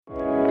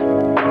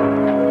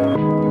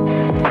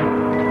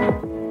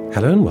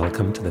Hello and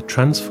welcome to the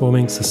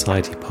Transforming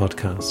Society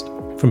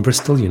podcast from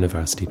Bristol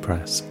University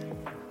Press.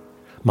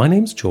 My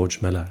name's George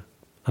Miller,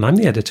 and I'm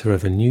the editor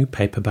of a new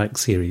paperback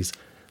series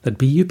that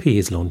BUP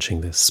is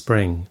launching this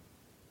spring.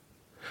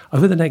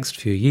 Over the next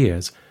few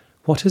years,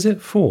 What Is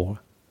It For?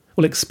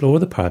 We'll explore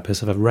the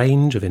purpose of a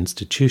range of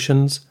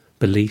institutions,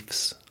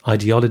 beliefs,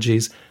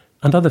 ideologies,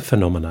 and other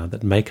phenomena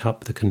that make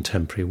up the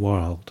contemporary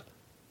world,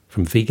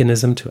 from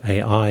veganism to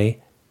AI,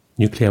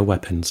 nuclear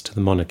weapons to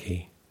the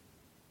monarchy.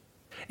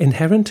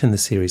 Inherent in the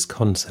series'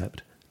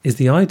 concept is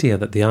the idea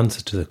that the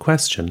answer to the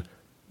question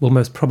will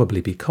most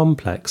probably be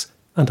complex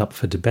and up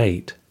for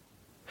debate,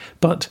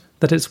 but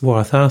that it's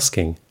worth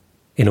asking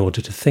in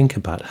order to think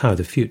about how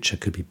the future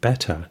could be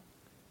better.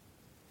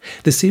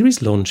 The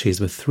series launches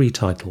with 3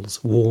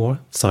 titles: War,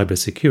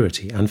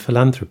 Cybersecurity and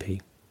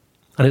Philanthropy,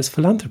 and it's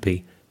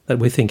philanthropy that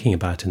we're thinking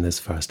about in this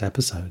first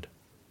episode.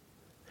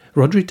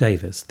 Rodri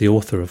Davis, the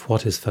author of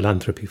What is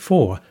Philanthropy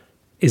For?,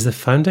 is the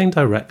founding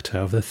director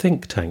of the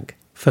think tank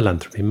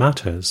Philanthropy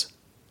Matters,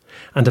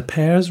 and a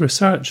Pears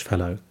Research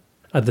Fellow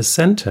at the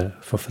Centre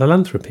for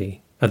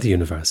Philanthropy at the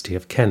University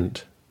of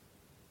Kent.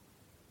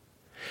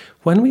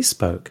 When we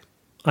spoke,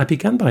 I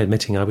began by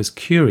admitting I was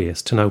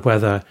curious to know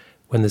whether,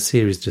 when the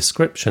series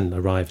description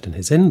arrived in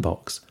his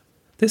inbox,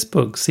 this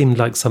book seemed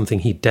like something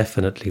he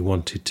definitely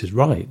wanted to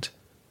write,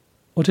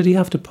 or did he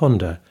have to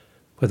ponder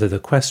whether the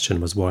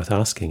question was worth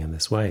asking in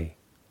this way?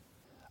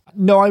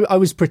 No, I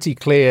was pretty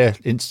clear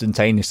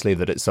instantaneously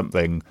that it's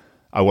something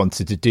I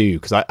wanted to do,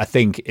 because I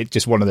think it's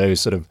just one of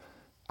those sort of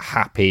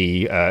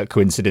happy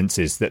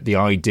coincidences that the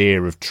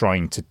idea of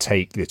trying to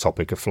take the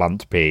topic of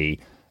philanthropy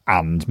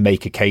and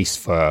make a case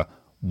for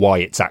why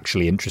it's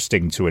actually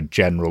interesting to a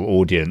general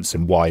audience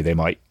and why they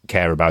might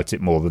care about it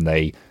more than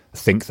they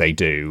think they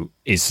do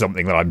is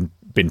something that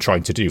I've been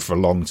trying to do for a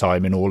long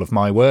time in all of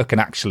my work,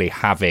 and actually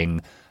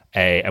having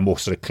a more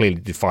sort of clearly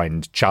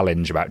defined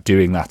challenge about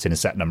doing that in a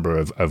set number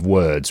of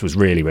words was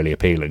really, really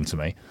appealing to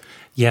me.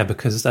 Yeah,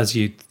 because as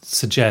you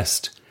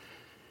suggest,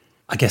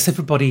 I guess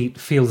everybody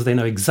feels they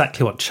know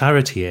exactly what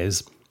charity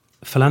is.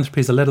 Philanthropy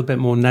is a little bit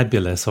more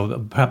nebulous, or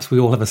perhaps we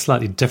all have a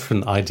slightly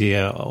different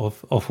idea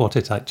of what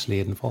it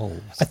actually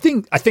involves. I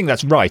think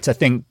that's right. I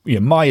think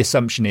my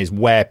assumption is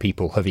where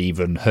people have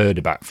even heard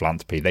about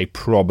philanthropy, they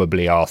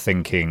probably are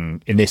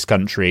thinking in this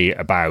country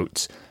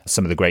about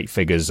some of the great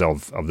figures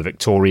of the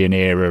Victorian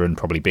era and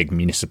probably big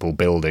municipal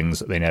buildings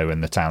that they know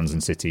in the towns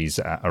and cities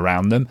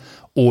around them.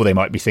 Or they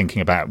might be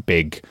thinking about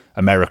big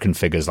American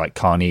figures like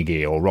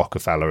Carnegie or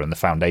Rockefeller and the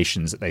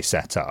foundations that they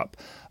set up.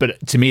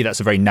 But to me, that's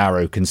a very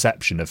narrow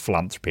conception of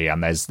philanthropy,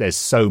 and there's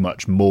so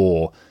much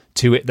more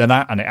to it than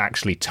that, and it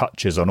actually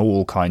touches on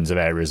all kinds of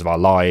areas of our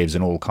lives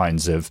and all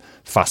kinds of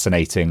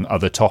fascinating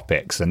other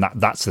topics. And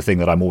that's the thing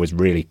that I'm always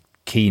really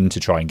keen to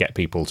try and get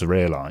people to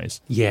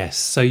realise. Yes,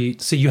 so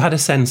you had a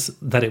sense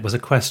that it was a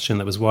question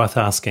that was worth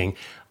asking,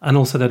 and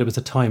also that it was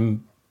a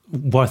time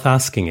worth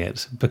asking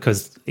it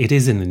because it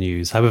is in the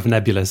news. However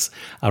nebulous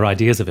our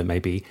ideas of it may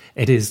be,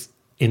 it is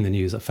in the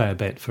news a fair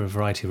bit for a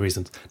variety of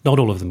reasons. Not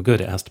all of them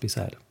good, it has to be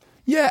said.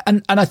 Yeah,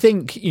 and I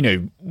think,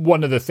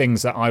 one of the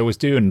things that I always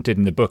do and did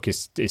in the book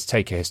is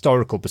take a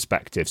historical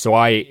perspective. So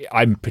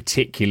I'm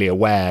particularly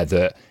aware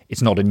that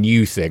it's not a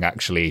new thing,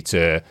 actually,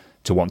 to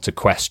want to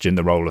question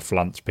the role of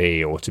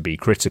philanthropy or to be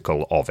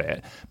critical of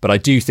it. But I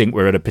do think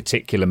we're at a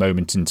particular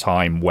moment in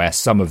time where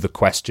some of the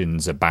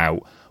questions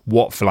about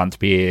what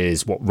philanthropy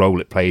is, what role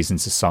it plays in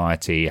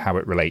society, how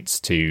it relates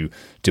to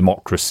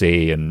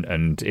democracy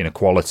and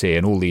inequality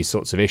and all these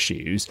sorts of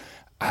issues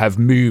have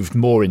moved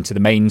more into the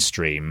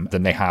mainstream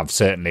than they have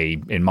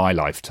certainly in my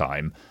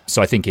lifetime.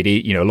 So I think a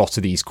lot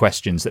of these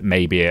questions that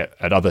maybe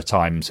at other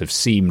times have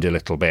seemed a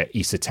little bit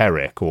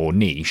esoteric or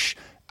niche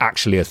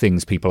actually are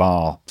things people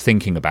are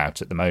thinking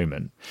about at the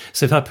moment.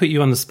 So if I put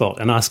you on the spot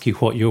and ask you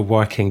what your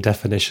working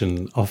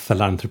definition of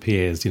philanthropy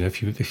is,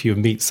 if you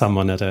meet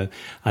someone at an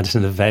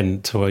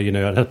event or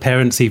at a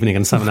parents' evening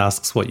and someone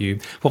asks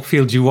what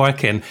field you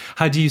work in,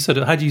 how do you sort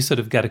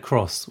of get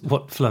across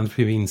what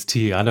philanthropy means to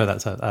you? I know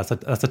that's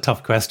a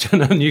tough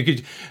question, and you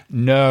could.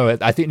 No,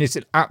 I think it's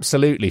an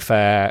absolutely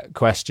fair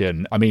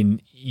question. I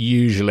mean,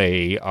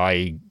 usually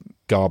I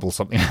garble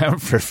something out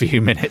for a few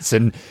minutes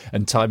and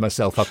tie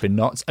myself up in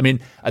knots. I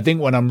mean, I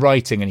think when I'm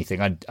writing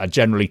anything, I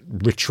generally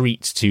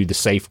retreat to the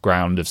safe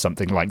ground of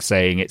something like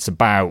saying it's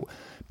about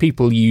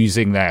people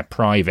using their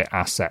private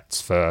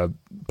assets for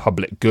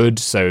public good.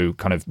 So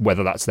kind of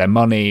whether that's their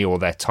money or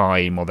their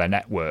time or their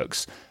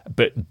networks,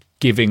 but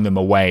giving them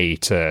away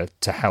to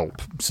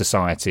help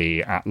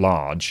society at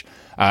large.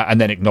 And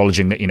then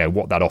acknowledging that,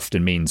 what that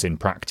often means in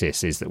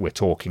practice is that we're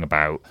talking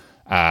about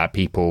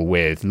people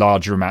with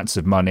larger amounts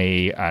of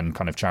money and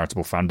kind of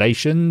charitable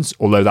foundations,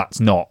 although that's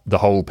not the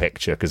whole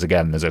picture, because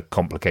again, there's a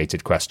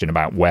complicated question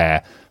about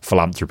where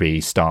philanthropy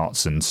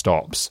starts and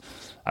stops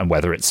and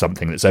whether it's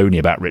something that's only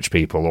about rich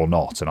people or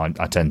not. And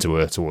I tend to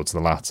err towards the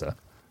latter.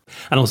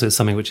 And also it's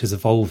something which is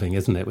evolving,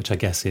 isn't it? Which I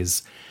guess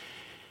is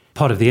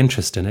part of the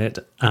interest in it.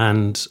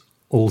 And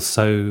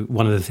also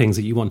one of the things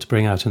that you want to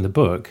bring out in the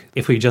book.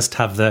 If we just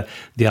have the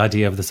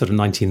idea of the sort of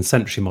 19th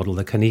century model,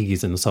 the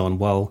Carnegies and so on,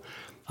 well,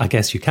 I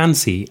guess you can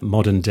see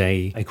modern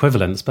day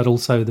equivalents, but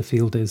also the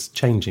field is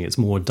changing. It's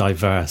more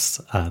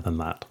diverse than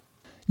that.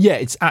 Yeah,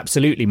 it's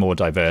absolutely more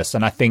diverse.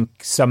 And I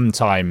think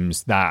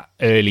sometimes that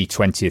early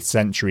 20th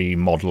century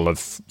model of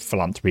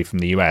philanthropy from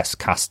the US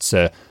casts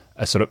a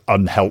sort of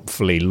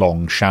unhelpfully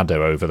long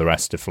shadow over the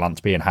rest of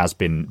philanthropy and has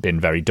been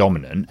very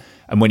dominant.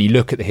 And when you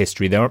look at the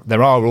history,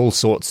 there are all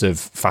sorts of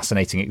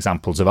fascinating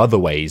examples of other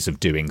ways of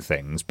doing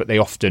things, but they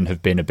often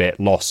have been a bit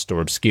lost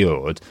or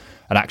obscured.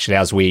 And actually,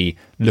 as we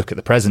look at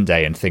the present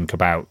day and think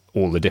about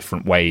all the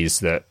different ways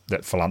that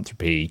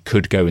philanthropy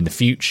could go in the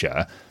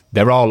future,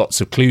 there are lots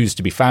of clues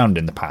to be found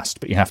in the past,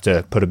 but you have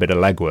to put a bit of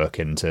legwork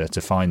in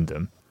to find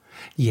them.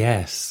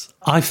 Yes,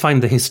 I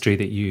find the history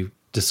that you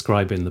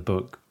describe in the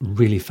book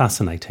really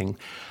fascinating.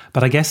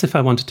 But I guess if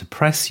I wanted to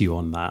press you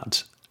on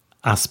that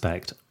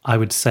aspect, I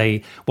would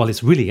say, well,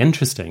 it's really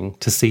interesting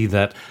to see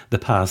that the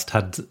past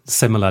had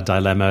similar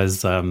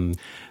dilemmas,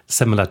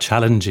 similar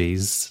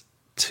challenges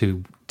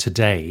to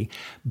today.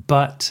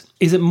 But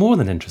is it more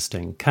than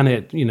interesting? Can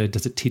it,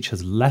 does it teach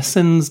us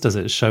lessons? Does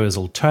it show us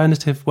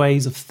alternative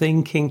ways of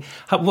thinking?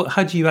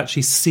 How do you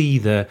actually see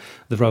the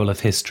role of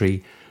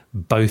history,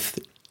 both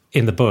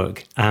in the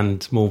book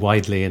and more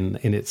widely in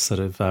its sort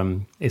of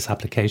its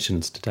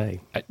applications today?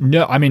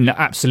 No, I mean,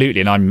 absolutely.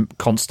 And I'm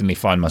constantly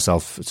find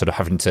myself sort of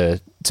having to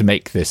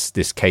make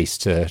this case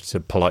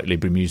to politely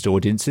bemused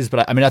audiences.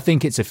 But I mean, I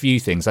think it's a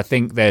few things. I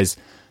think there's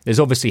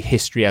obviously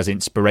history as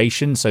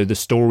inspiration. So the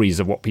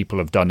stories of what people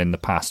have done in the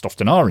past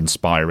often are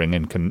inspiring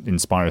and can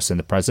inspire us in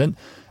the present.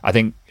 I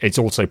think it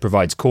also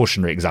provides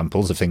cautionary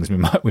examples of things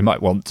we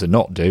might want to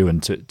not do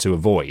and to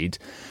avoid.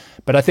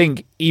 But I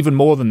think even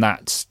more than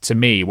that, to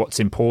me, what's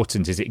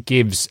important is it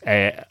gives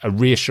a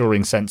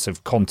reassuring sense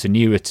of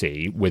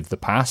continuity with the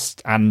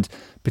past. And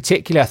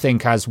particularly, I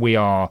think, as we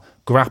are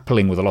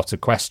grappling with a lot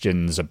of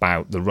questions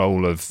about the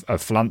role of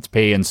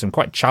philanthropy and some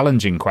quite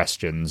challenging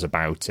questions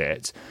about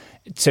it,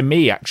 to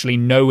me, actually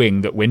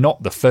knowing that we're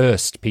not the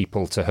first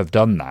people to have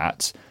done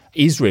that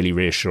is really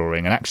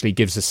reassuring and actually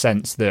gives a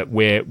sense that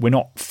we're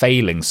not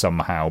failing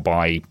somehow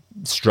by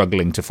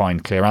struggling to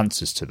find clear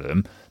answers to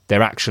them.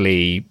 They're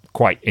actually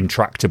quite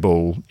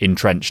intractable,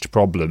 entrenched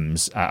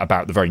problems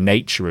about the very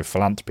nature of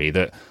philanthropy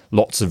that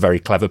lots of very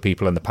clever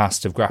people in the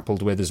past have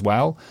grappled with as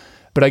well.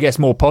 But I guess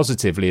more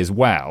positively as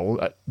well,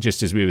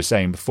 just as we were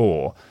saying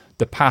before,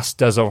 the past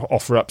does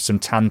offer up some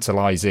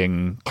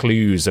tantalising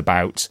clues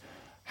about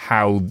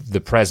how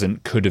the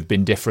present could have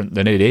been different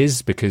than it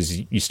is, because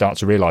you start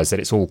to realise that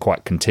it's all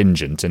quite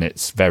contingent and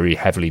it's very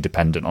heavily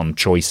dependent on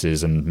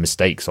choices and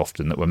mistakes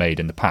often that were made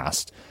in the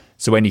past.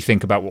 So when you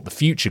think about what the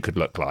future could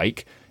look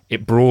like,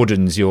 it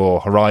broadens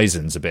your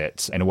horizons a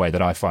bit in a way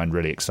that I find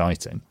really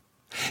exciting.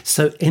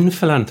 So in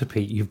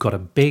philanthropy, you've got a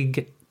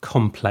big,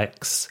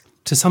 complex,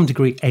 to some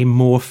degree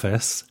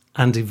amorphous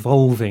and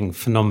evolving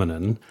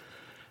phenomenon.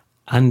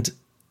 And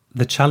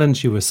the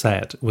challenge you were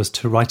set was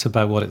to write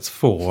about what it's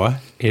for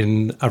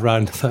in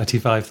around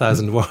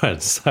 35,000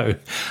 words. So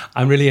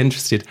I'm really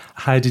interested,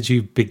 how did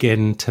you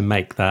begin to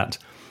make that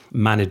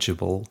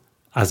manageable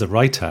as a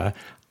writer?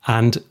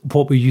 And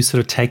what were you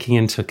sort of taking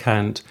into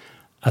account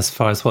as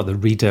far as what the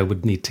reader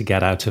would need to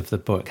get out of the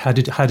book? How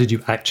did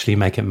you actually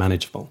make it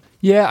manageable?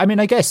 Yeah, I mean,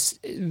 I guess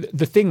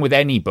the thing with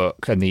any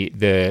book and the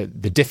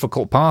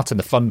difficult part and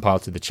the fun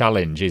part of the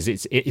challenge is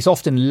it's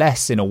often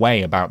less in a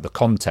way about the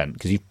content,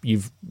 because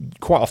you've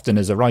quite often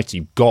as a writer,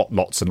 you've got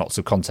lots and lots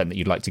of content that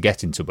you'd like to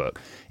get into a book.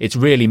 It's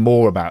really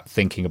more about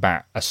thinking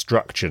about a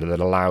structure that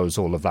allows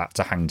all of that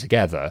to hang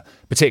together,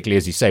 particularly,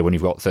 as you say, when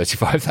you've got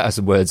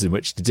 35,000 words in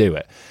which to do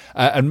it.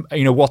 And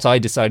what I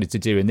decided to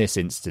do in this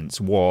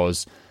instance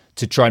was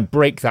to try and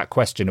break that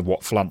question of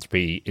what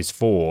philanthropy is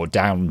for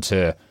down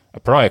to a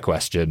prior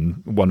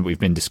question, one we've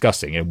been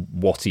discussing,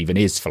 what even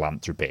is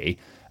philanthropy,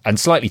 and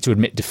slightly to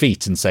admit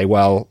defeat and say,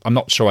 well, I'm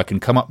not sure I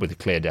can come up with a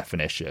clear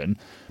definition,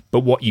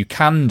 but what you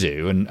can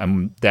do,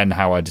 and then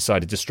how I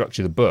decided to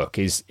structure the book,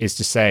 is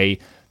to say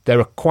there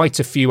are quite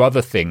a few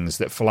other things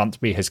that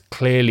philanthropy has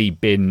clearly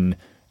been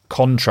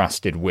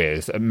contrasted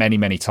with many,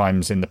 many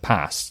times in the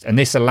past. And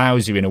this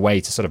allows you in a way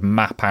to sort of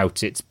map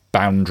out its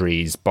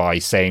boundaries by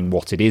saying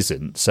what it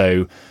isn't.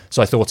 So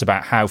I thought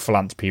about how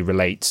philanthropy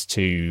relates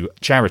to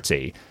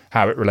charity,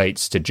 how it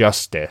relates to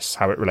justice,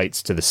 how it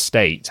relates to the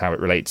state, how it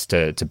relates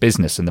to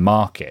business and the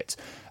market.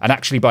 And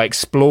actually by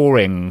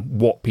exploring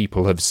what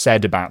people have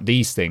said about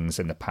these things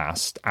in the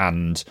past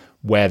and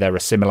where there are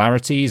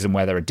similarities and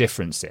where there are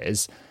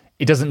differences,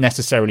 it doesn't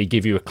necessarily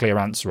give you a clear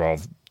answer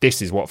of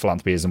this is what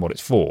philanthropy is and what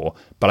it's for,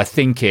 but I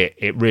think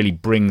it really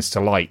brings to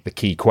light the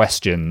key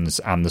questions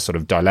and the sort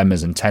of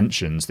dilemmas and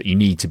tensions that you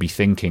need to be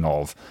thinking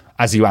of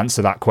as you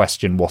answer that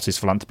question, what is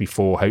philanthropy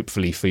for,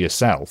 hopefully for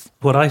yourself.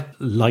 What I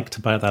liked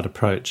about that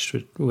approach,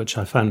 which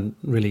I found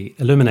really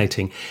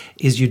illuminating,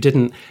 is you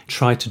didn't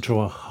try to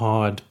draw a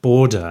hard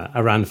border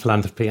around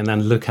philanthropy and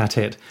then look at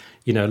it,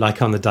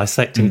 like on the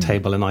dissecting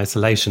table in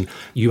isolation.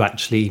 You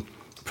actually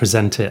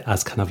present it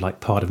as kind of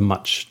like part of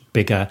much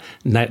bigger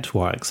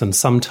networks. And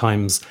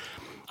sometimes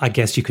I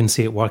guess you can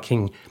see it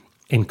working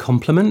in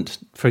complement,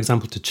 for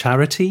example, to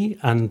charity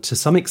and to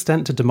some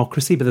extent to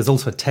democracy, but there's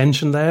also a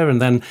tension there. And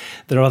then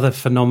there are other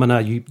phenomena.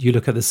 You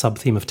look at the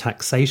sub-theme of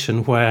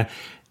taxation where,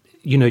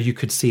 you know, you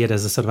could see it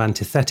as a sort of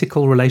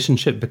antithetical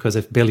relationship, because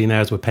if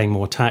billionaires were paying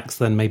more tax,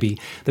 then maybe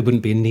there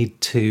wouldn't be a need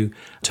to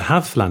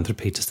have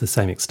philanthropy to the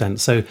same extent.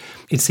 So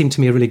it seemed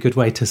to me a really good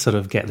way to sort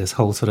of get this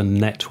whole sort of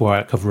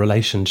network of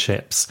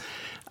relationships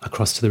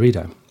across to the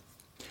reader.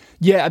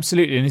 Yeah,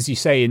 absolutely. And as you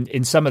say,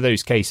 in some of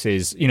those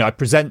cases, you know, I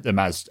present them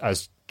as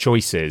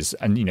choices.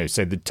 And, you know,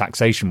 so the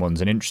taxation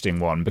one's an interesting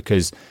one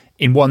because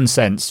in one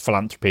sense,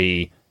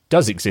 philanthropy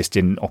does exist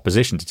in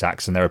opposition to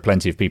tax. And there are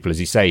plenty of people, as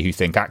you say, who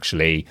think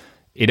actually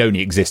it only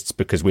exists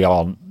because we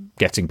aren't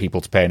getting people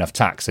to pay enough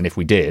tax. And if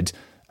we did,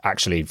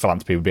 actually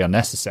philanthropy would be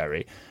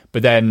unnecessary.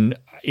 But then,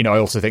 you know, I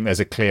also think there's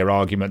a clear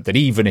argument that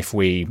even if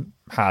we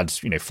had,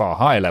 you know, far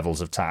higher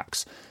levels of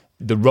tax,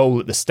 the role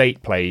that the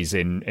state plays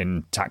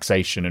in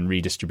taxation and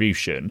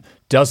redistribution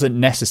doesn't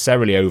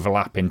necessarily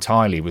overlap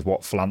entirely with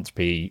what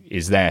philanthropy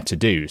is there to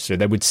do. So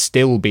there would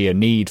still be a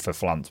need for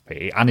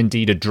philanthropy and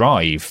indeed a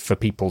drive for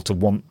people to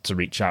want to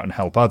reach out and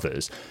help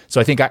others. So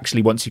I think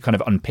actually once you kind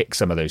of unpick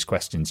some of those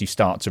questions, you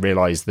start to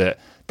realise that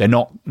they're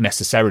not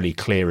necessarily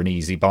clear and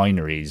easy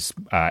binaries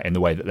in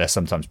the way that they're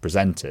sometimes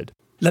presented.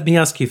 Let me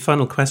ask you a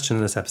final question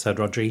in this episode,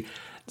 Rodri.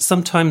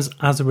 Sometimes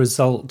as a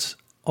result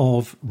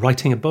of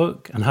writing a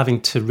book and having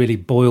to really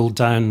boil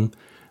down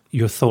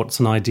your thoughts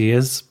and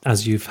ideas,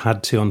 as you've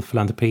had to on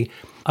philanthropy,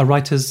 a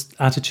writer's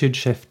attitude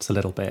shifts a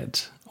little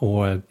bit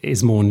or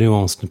is more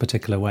nuanced in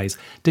particular ways.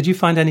 Did you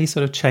find any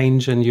sort of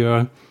change in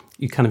you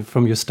kind of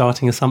from your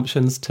starting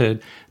assumptions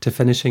to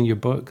finishing your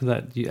book,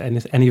 that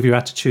any of your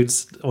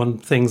attitudes on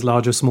things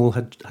large or small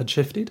had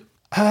shifted?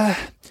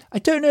 I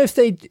don't know if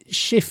they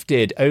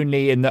shifted,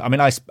 only in that, I mean,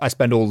 I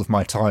spend all of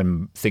my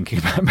time thinking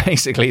about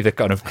basically the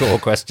kind of core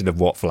question of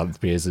what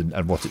philanthropy is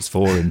and what it's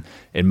for in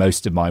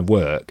most of my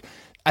work.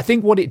 I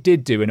think what it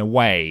did do in a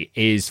way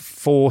is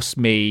force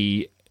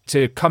me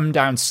to come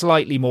down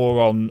slightly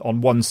more on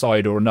one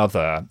side or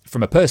another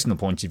from a personal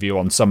point of view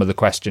on some of the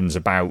questions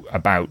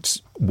about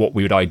what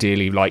we would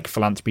ideally like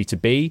philanthropy to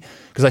be.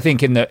 Because I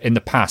think in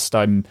the past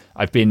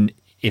I've been,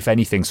 if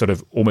anything, sort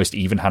of almost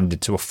even-handed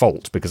to a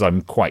fault, because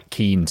I'm quite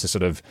keen to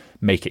sort of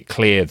make it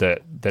clear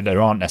that there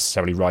aren't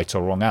necessarily right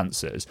or wrong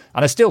answers.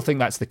 And I still think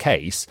that's the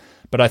case,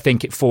 but I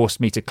think it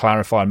forced me to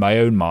clarify in my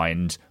own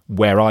mind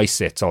where I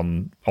sit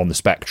on the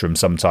spectrum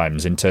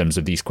sometimes in terms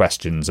of these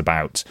questions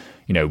about,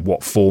 you know,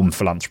 what form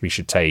philanthropy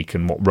should take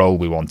and what role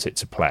we want it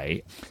to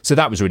play. So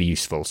that was really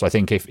useful. So I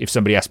think if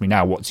somebody asked me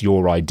now, what's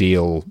your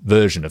ideal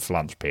version of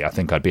philanthropy, I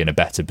think I'd be in a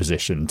better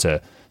position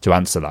to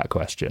answer that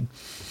question.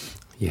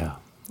 Yeah.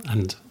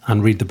 And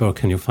read the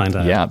book and you'll find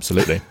out. Yeah,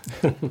 absolutely.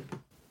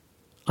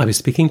 I was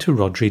speaking to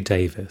Rodri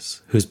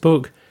Davies, whose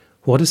book,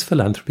 What is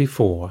Philanthropy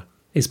For?,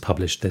 is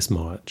published this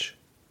March.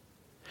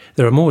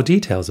 There are more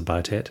details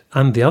about it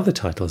and the other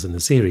titles in the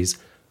series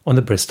on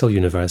the Bristol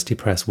University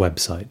Press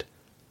website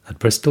at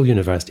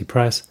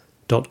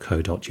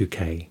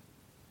bristoluniversitypress.co.uk.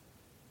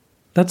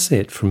 That's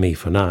it from me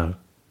for now.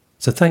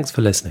 So thanks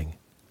for listening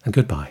and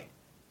goodbye.